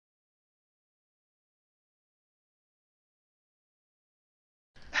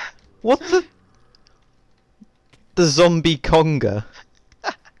What the? The zombie Conga.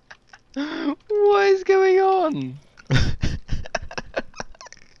 What is going on?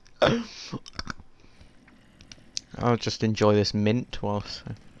 I'll just enjoy this mint whilst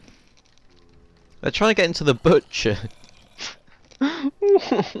they're trying to get into the butcher.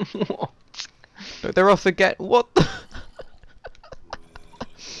 What? Look, they're off again. What?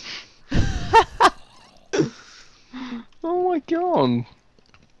 Oh my god.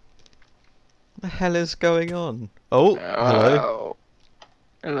 The hell is going on? Oh, hello. Oh.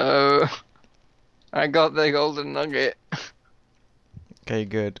 Hello. I got the golden nugget. Okay,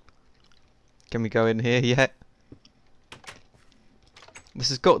 good. Can we go in here yet? This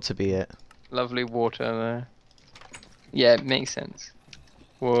has got to be it. Lovely water there. Yeah, it makes sense.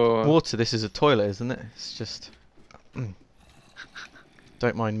 Whoa. Water, this is a toilet, isn't it? It's just...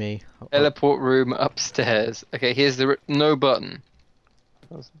 Don't mind me. Teleport room upstairs. Okay, here's the no button.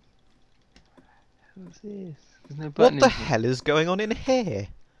 What's this? There's no button. What the hell is going on in here?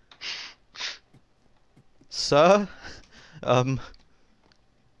 Sir? Come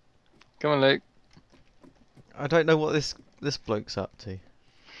on, Luke. I don't know what this bloke's up to.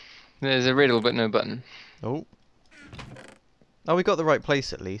 There's a riddle, but no button. Oh. Oh, we got the right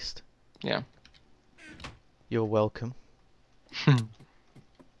place at least. Yeah. You're welcome.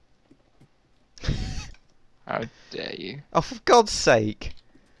 How dare you? Oh, for God's sake!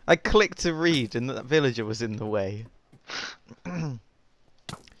 I clicked to read and that villager was in the way.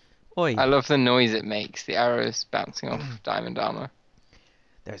 Oi. I love the noise it makes, the arrows bouncing off diamond armor.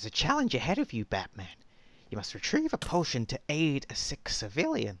 There's a challenge ahead of you, Batman. You must retrieve a potion to aid a sick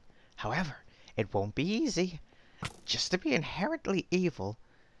civilian. However, it won't be easy. Just to be inherently evil,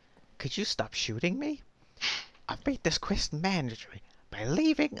 could you stop shooting me? I've made this quest mandatory by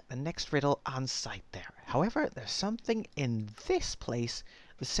leaving the next riddle on site there. However, there's something in this place,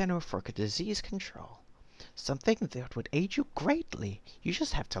 the Center for Disease Control. Something that would aid you greatly. You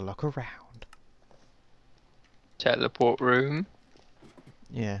just have to look around. Teleport room.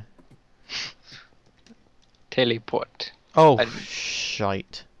 Yeah. Teleport. Oh,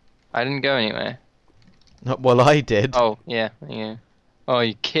 shite. I didn't go anywhere. Well, I did. Oh, yeah, yeah. Oh,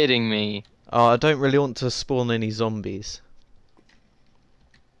 you're kidding me. Oh, I don't really want to spawn any zombies.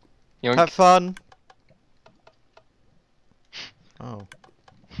 You Have fun. Oh.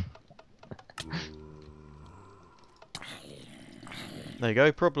 There you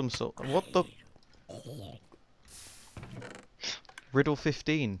go, problem solved. What the? Riddle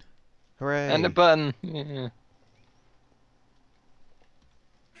 15. Hooray. And a button. Yeah.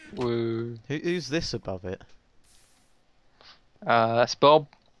 Woo. Who's this above it? That's Bob.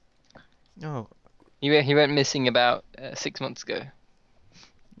 Oh. He went missing about 6 months ago.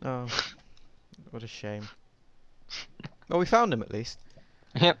 Oh. What a shame. Well, we found him at least.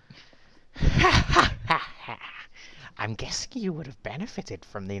 Yep. I'm guessing you would have benefited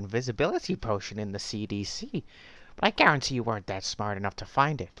from the invisibility potion in the CDC, but I guarantee you weren't that smart enough to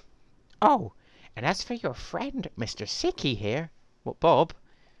find it. Oh, and as for your friend, Mr. Sicky here, What, Bob?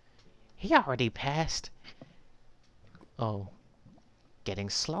 he already passed. Oh.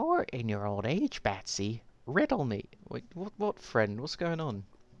 Getting slower in your old age, Batsy. Riddle me. Wait, what friend? What's going on?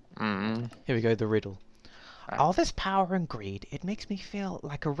 Mm. Here we go, the riddle. All this power and greed, It makes me feel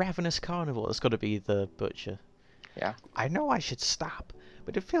like a ravenous carnivore. It's got to be the butcher. Yeah. I know I should stop,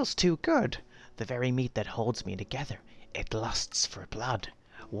 but it feels too good. The very meat that holds me together, it lusts for blood.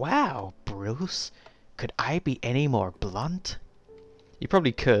 Wow, Bruce, could I be any more blunt? You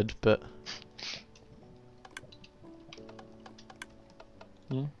probably could, but...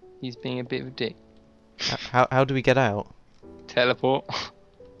 Yeah. He's being a bit of a dick. How do we get out? Teleport.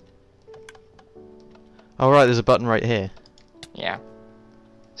 Oh, right, there's a button right here. Yeah.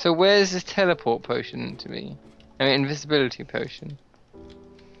 So where's the teleport potion to be? I mean, invisibility potion.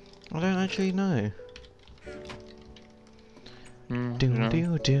 I don't actually know.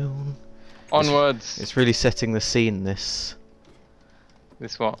 No. Doom. Onwards. It's really setting the scene, this,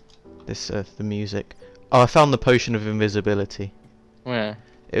 This what? the music. Oh, I found the potion of invisibility. Where?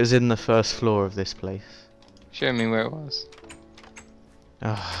 It was in the first floor of this place. Show me where it was.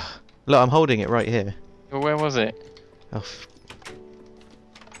 Ah, look, I'm holding it right here. Well, where was it? Oh,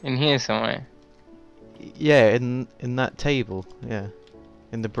 In here somewhere. yeah, in that table. Yeah,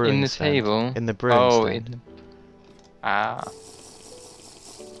 in the brewing In the stand. table? In the brewing Oh, stand. Ah.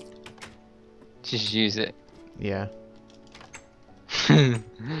 Just use it. Yeah.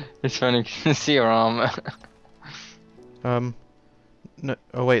 It's funny to see your armor. No.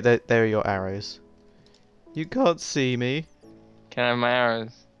 Oh wait, there are your arrows. You can't see me. Can I have my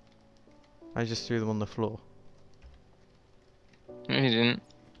arrows? I just threw them on the floor. No, you didn't.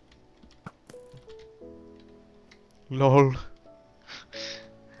 Lol.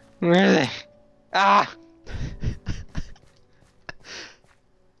 Where are they? Ah!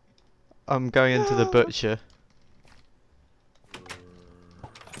 I'm going into the butcher.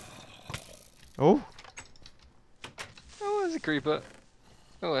 Oh, Oh, there's a creeper.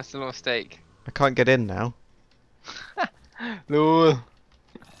 Oh, that's a lot of steak. I can't get in now. Lol.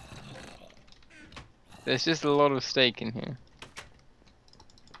 There's just a lot of steak in here.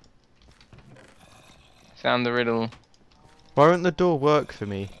 Found the riddle. Why won't the door work for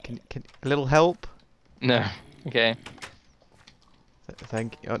me? Can a little help? No. Okay.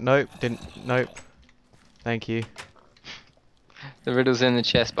 Thank you. Oh, nope, didn't. Nope. Thank you. The riddle's in the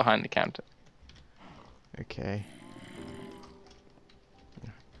chest behind the counter. Okay.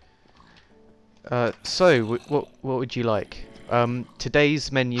 So what would you like?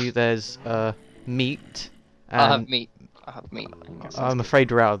 Today's menu there's meat. And I'll have meat. I'll have meat. I think that sounds I'm good.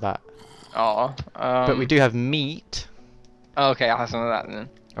 afraid we're out of that. Aw. But we do have meat. Oh, okay, I'll have some of that then.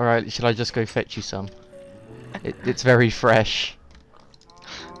 All right. Shall I just go fetch you some? It's very fresh.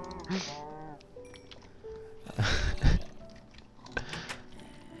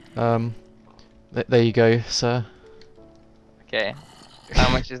 There you go, sir. Okay. How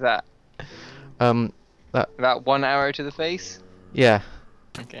much is that? About 1 arrow to the face? Yeah.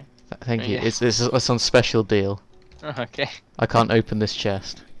 Okay. Thank you. Yeah. It's on special deal. Oh, okay. I can't open this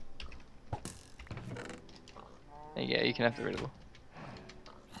chest. There you go, you can have the riddle.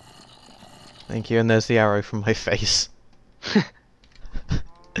 Thank you. And there's the arrow from my face.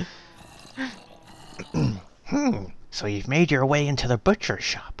 So you've made your way into the butcher's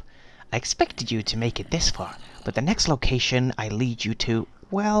shop. I expected you to make it this far, but the next location I lead you to,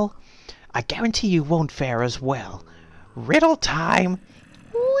 well, I guarantee you won't fare as well. Riddle time!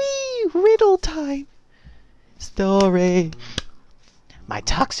 Whee! Riddle time! Story! My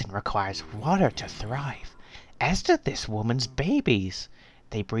toxin requires water to thrive, as do this woman's babies.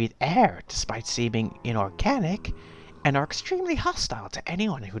 They breathe air despite seeming inorganic, and are extremely hostile to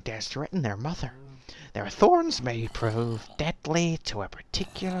anyone who dares threaten their mother. Their thorns may prove deadly to a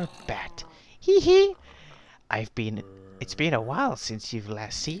particular bat. Hee hee! It's been a while since you've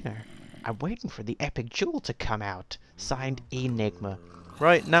last seen her. I'm waiting for the epic jewel to come out. Signed, Enigma.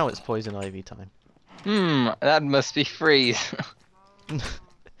 Right, now it's poison ivy time. That must be freeze.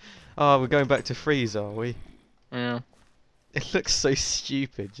 Oh, we're going back to freeze, are we? Yeah. It looks so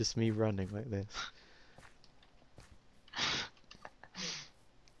stupid, just me running like this.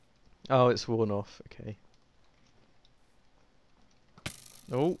 Oh, it's worn off. Okay.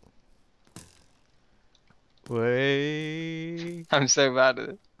 Oh. Wait. I'm so bad at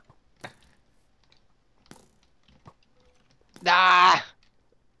it. Ah!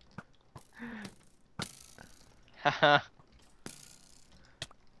 Haha.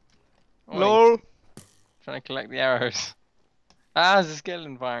 Oi, LOL. trying to collect the arrows. Ah, there's a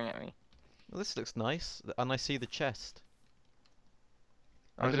skeleton firing at me. Well, this looks nice, and I see the chest.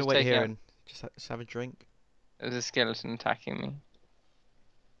 I I'm was gonna just wait taking here out- and just have a drink. There's a skeleton attacking me.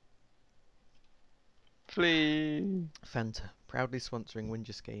 Please. Fanta, proudly sponsoring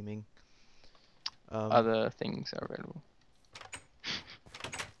Windjust Gaming. Other things are available.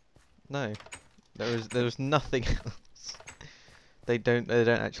 No, there was nothing else. They don't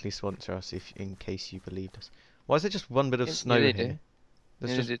actually sponsor us, if in case you believed us. Why is there just one bit of Yeah, snow they here? do.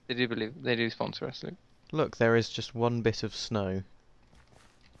 There's Yeah, just, they do believe they do sponsor us, Luke. look, there is just one bit of snow.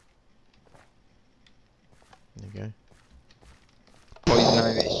 There you go. Poison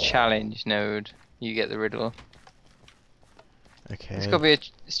Ivy's challenge node. You get the riddle. Okay. There's got to be a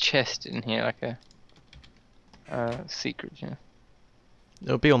chest in here, like a secret. Yeah.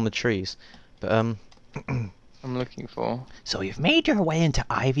 It'll be on the trees, but I'm looking for. So you've made your way into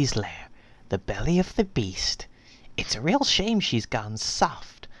Ivy's lair, the belly of the beast. It's a real shame she's gone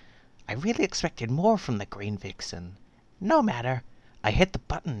soft. I really expected more from the green vixen. No matter. I hit the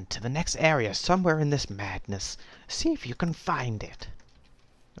button to the next area somewhere in this madness. See if you can find it.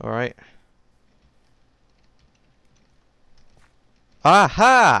 alright.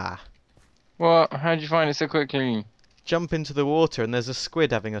 Aha! What? How'd you find it so quickly? Jump into the water and there's a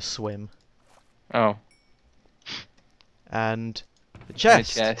squid having a swim. Oh, And the and a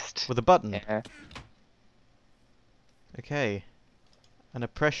chest, chest. with a button. Yeah. Okay. And a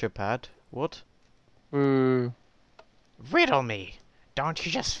pressure pad. What? Ooh. Riddle me. Don't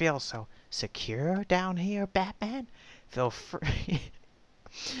you just feel so secure down here, Batman? Feel free,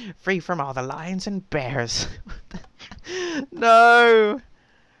 free from all the lions and bears. No!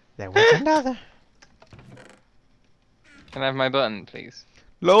 There was another. Can I have my button, please?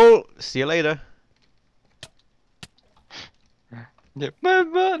 LOL! See you later. Get my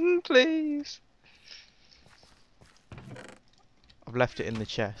button, please. I've left it in the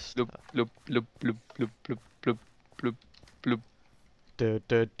chest. Bloop, bloop, bloop, bloop, bloop, bloop, bloop, bloop, bloop.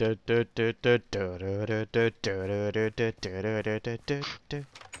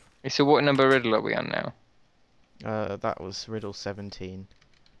 So what number riddle are we on now? That was riddle 17.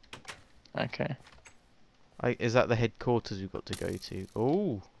 Okay. Is that the headquarters we've got to go to?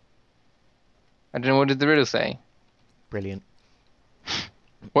 Oh, I don't know, what did the riddle say? brilliant.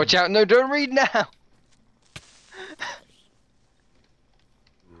 Watch out, no, don't read now!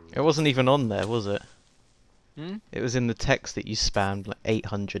 It wasn't even on there, was it? Hmm? It was in the text that you spammed like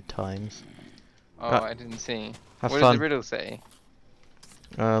 800 times. Oh, Right. I didn't see. Have What fun. does the riddle say?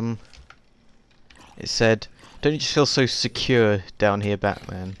 It said, "Don't you just feel so secure down here,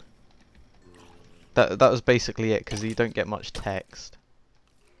 Batman?" That was basically it, because you don't get much text.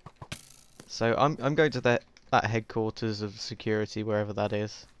 So I'm going to that headquarters of security, wherever that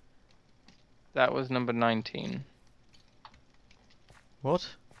is. That was number 19. What?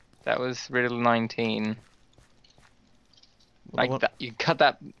 That was riddle 19. Like What? that, you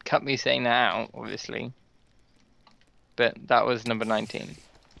cut me saying that out, obviously. But that was number 19.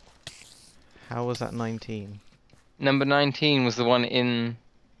 How was that 19? Number 19 was the one in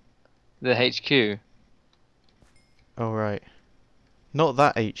the HQ. Oh right. Not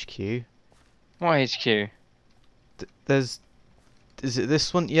that HQ. What HQ? Is it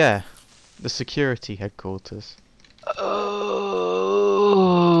this one? Yeah. The security headquarters.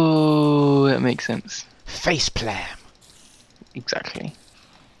 Oh, that makes sense. Faceplam. Exactly.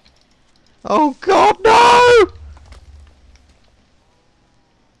 Oh God, no!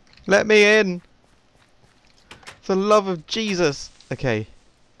 Let me in. For the love of Jesus. Okay,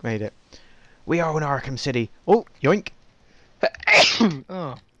 made it. We own Arkham City. Oh, yoink.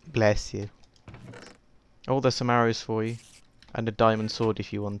 Oh. Bless you. Oh, there's some arrows for you. And a diamond sword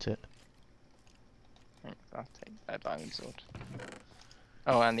if you want it. Thanks, I'll take that diamond sword.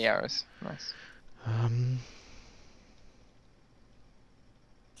 Oh, and the arrows. Nice.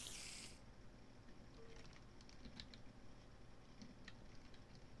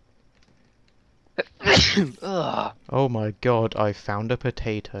 Ugh. Oh my God, I found a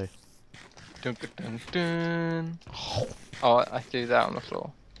potato. Dun, dun, dun. Oh, I threw that on the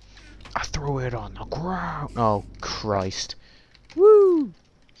floor. I threw it on the ground. Oh Christ. Woo!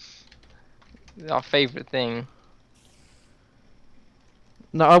 Our favourite thing.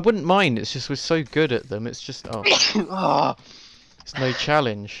 No, I wouldn't mind. It's just we're so good at them. It's just Ah, it's no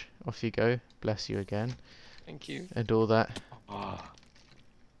challenge. Off you go. Bless you again. thank you. And all that. Ah.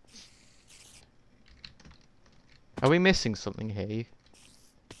 Are we missing something here?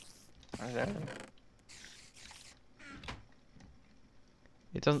 I don't know.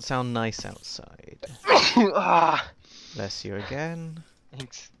 It doesn't sound nice outside. Ah, Bless you again.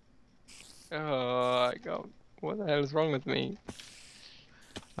 thanks. Oh, God. What the hell is wrong with me?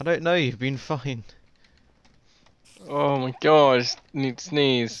 I don't know. You've been fine. Oh my God, I just need to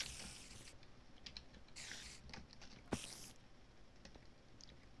sneeze.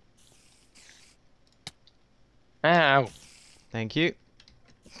 Ow! Thank you.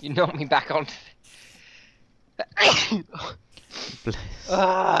 You knocked me back on. Bless.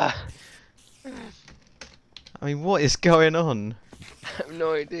 Ah! I mean, what is going on? I have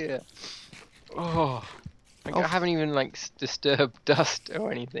no idea. Oh, like, Oh. I haven't even like disturbed dust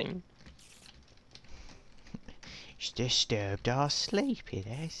or anything. It's disturbed our sleep, it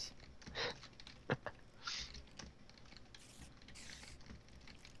is.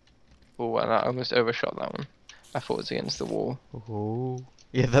 Oh, and I almost overshot that one. I thought it was against the wall. Oh.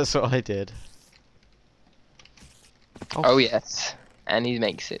 Yeah, that's what I did. Oh yes, and he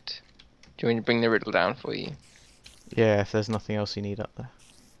makes it. Do you want me to bring the riddle down for you? Yeah, if there's nothing else you need up there.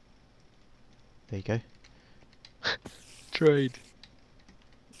 There you go. Trade.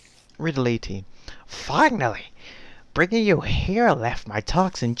 Riddle 18. Finally! Bringing you here left my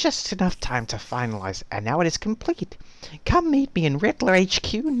talks in just enough time to finalize, and now it is complete. Come meet me in Riddler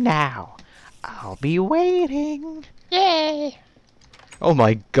HQ now. I'll be waiting. Yay! Oh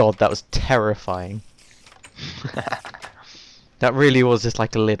my God, that was terrifying. That really was just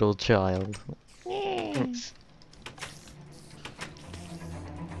like a little child. Thanks.